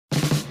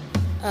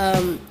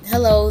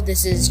Hello,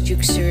 this is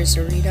Jukesters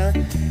Arena,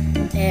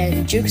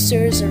 and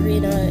Jukesters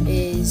Arena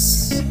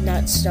is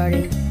not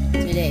starting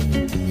today.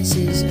 This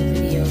is a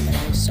video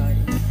that is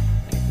starting right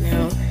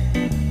now.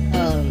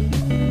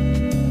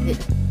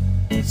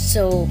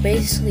 So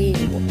basically,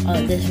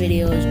 this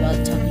video is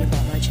about talking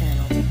about my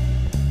channel,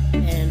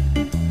 and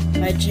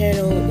my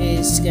channel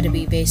is going to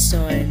be based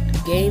on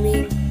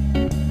gaming,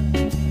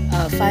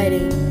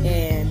 fighting,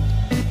 and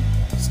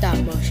stop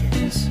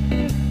motions.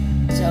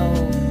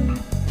 So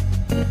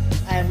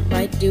I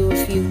might do a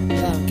few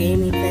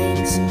gaming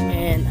things,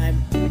 and I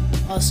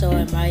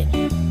might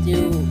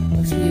do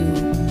a few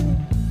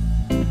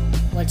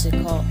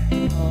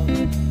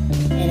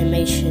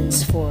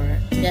animations for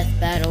death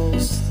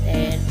battles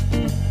and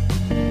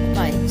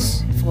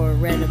fights for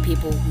random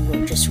people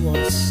who just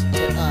wants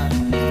to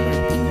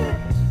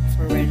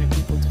for random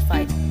people to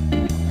fight,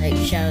 like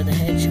Shadow the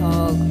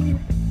Hedgehog,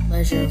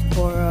 Legend of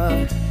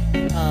Korra,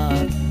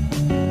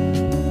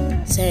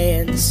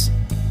 Sans,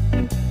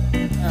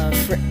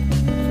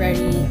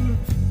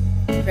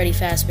 Freddy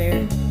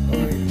Fazbear,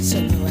 or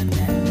something like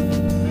that.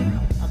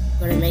 I'm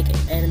gonna make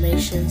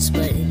animations,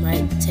 but it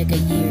might take a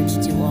year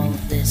to do all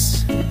of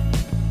this.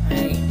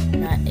 I'm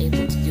not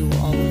able to do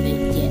all of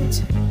it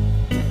yet.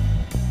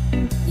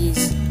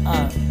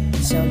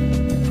 Some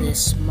of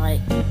this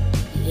might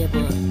be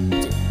able to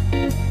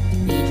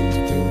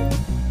do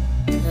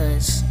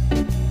because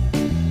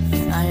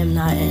I am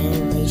not an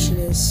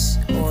animationist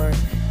or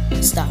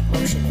a stop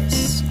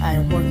motionist. I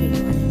am working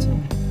on it.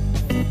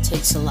 It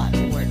takes a lot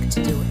of work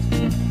to do it.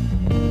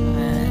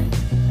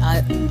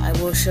 I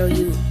will show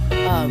you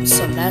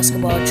some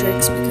basketball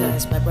tricks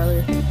because my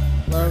brother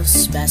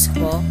loves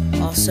basketball.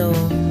 Also,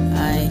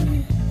 I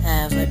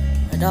have a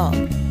dog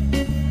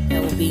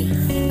that will be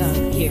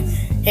here.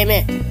 Hey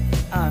man,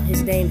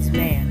 his name is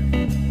Man.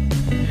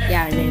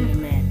 Yeah, I named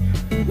him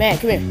Man. Man,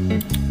 come here.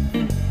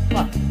 Come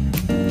on.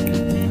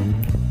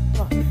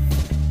 Come on.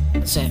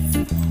 That's it.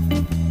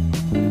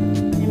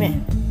 Hey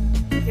man,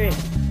 come here.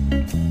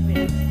 Come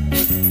here.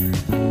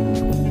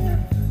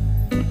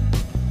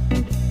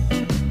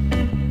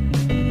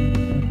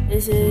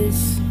 This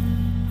is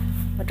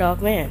my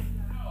dog Man.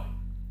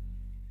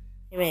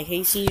 Hey man, can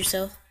you see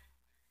yourself?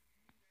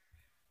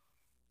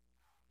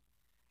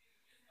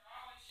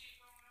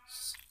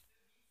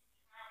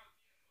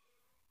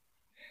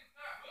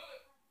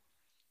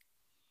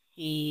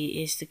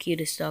 He is the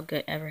cutest dog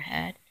I ever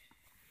had.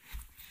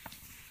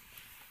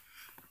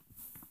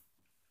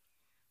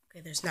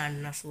 Okay, there's not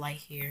enough light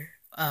here.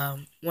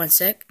 One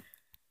sec.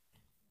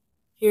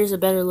 Here's a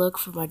better look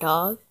for my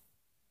dog.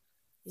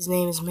 His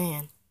name is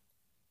Man.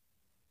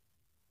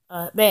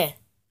 Man.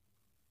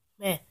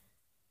 Man.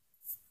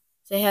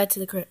 Say hi to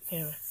the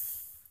camera.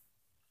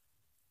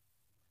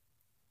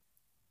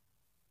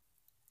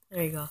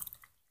 There you go.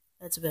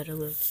 That's a better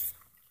look.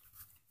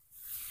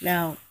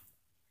 Now,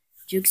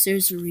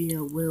 Jukesters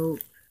Arena will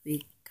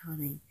be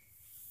coming.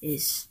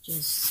 It's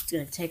just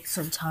gonna take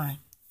some time.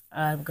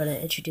 I'm gonna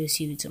introduce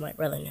you to my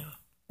brother now.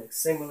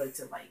 Similar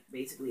to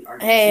basically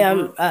art. Hey,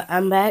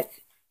 I'm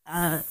back.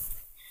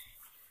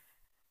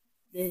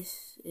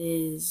 This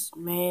is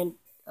Man.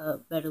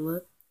 Better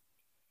look.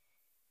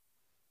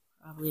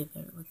 Probably a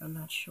better look. I'm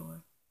not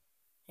sure.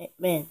 Hey,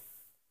 Man.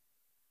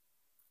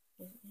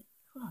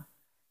 Come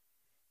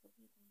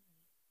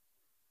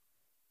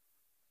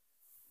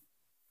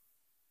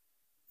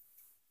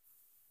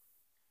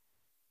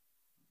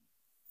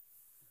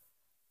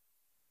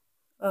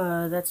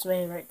on. That's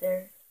Man right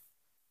there.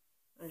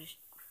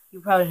 You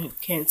probably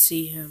can't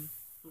see him.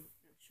 I'm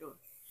not sure.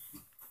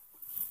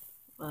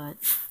 But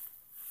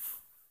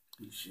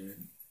You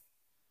should.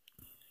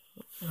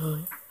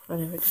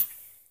 Whatever.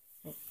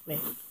 Hey, Man.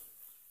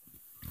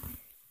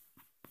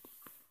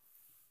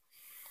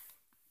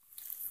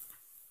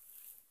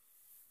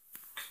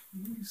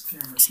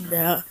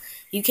 Now,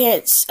 you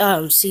can't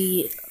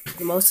see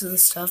most of the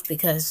stuff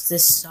because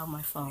this is on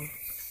my phone.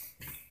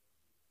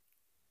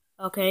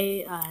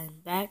 Okay, I'm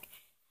back.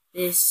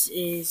 This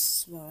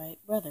is my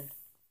brother.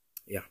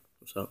 Yeah,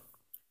 what's up?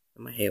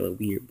 My hair look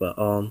weird, but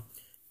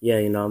yeah,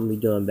 I'm gonna be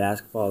doing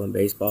basketball and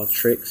baseball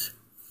tricks.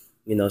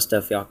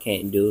 Stuff y'all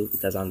can't do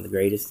because I'm the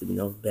greatest.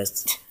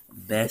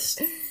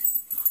 Best.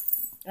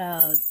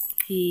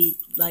 He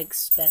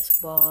likes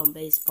basketball and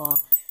baseball.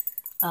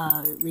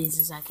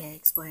 Reasons I can't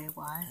explain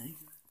why.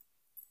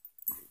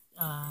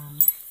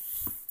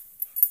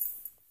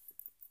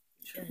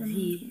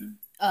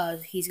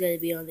 He's gonna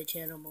be on the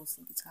channel most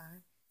of the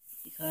time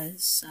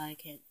because I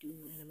can't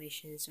do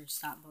animations or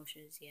stop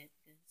motions yet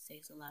because it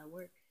takes a lot of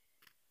work.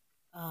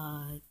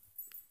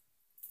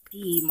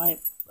 He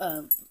might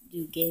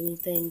do gaming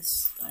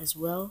things as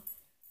well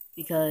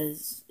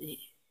because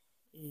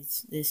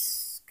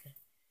this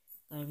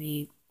gonna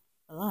be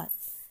a lot.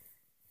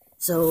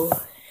 So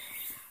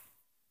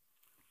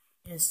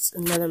just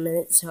another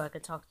minute so I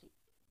could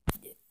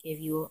give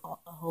you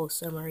a whole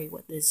summary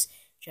what this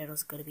channel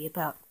is going to be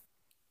about.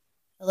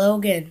 Hello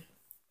again.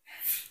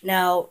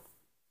 Now,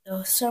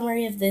 the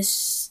summary of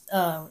this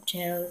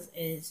channel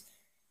is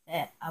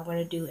I'm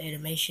gonna do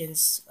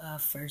animations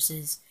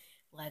versus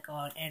like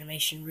on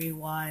Animation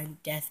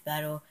Rewind, Death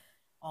Battle,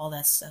 all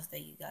that stuff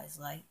that you guys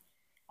like.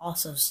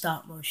 Also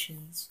stop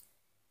motions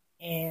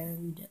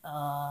and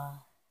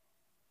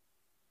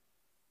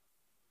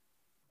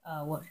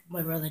what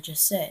my brother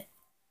just said,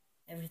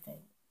 everything.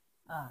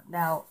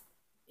 Now,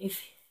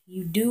 if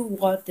you do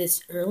want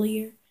this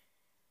earlier,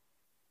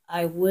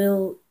 I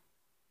will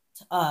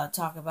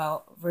talk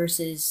about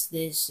versus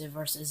this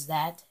versus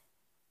that.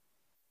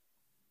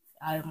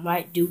 I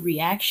might do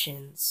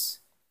reactions.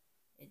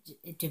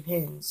 It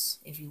depends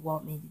if you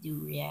want me to do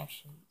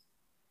reactions.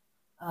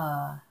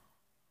 I'm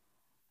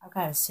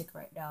kind of sick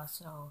right now,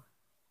 so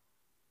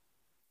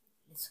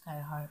it's kind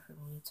of hard for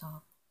me to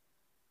talk.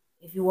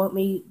 If you want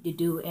me to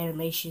do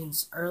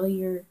animations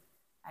earlier,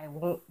 I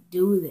won't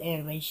do the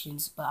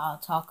animations, but I'll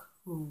talk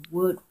who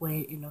would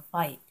win in a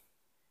fight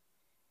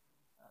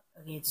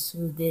against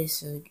who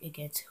this or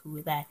against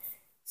who that.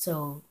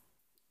 So,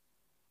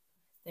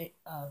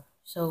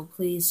 so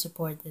please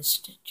support this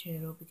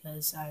channel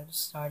because I'm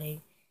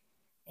starting,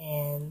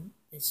 and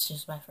it's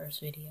just my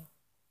first video.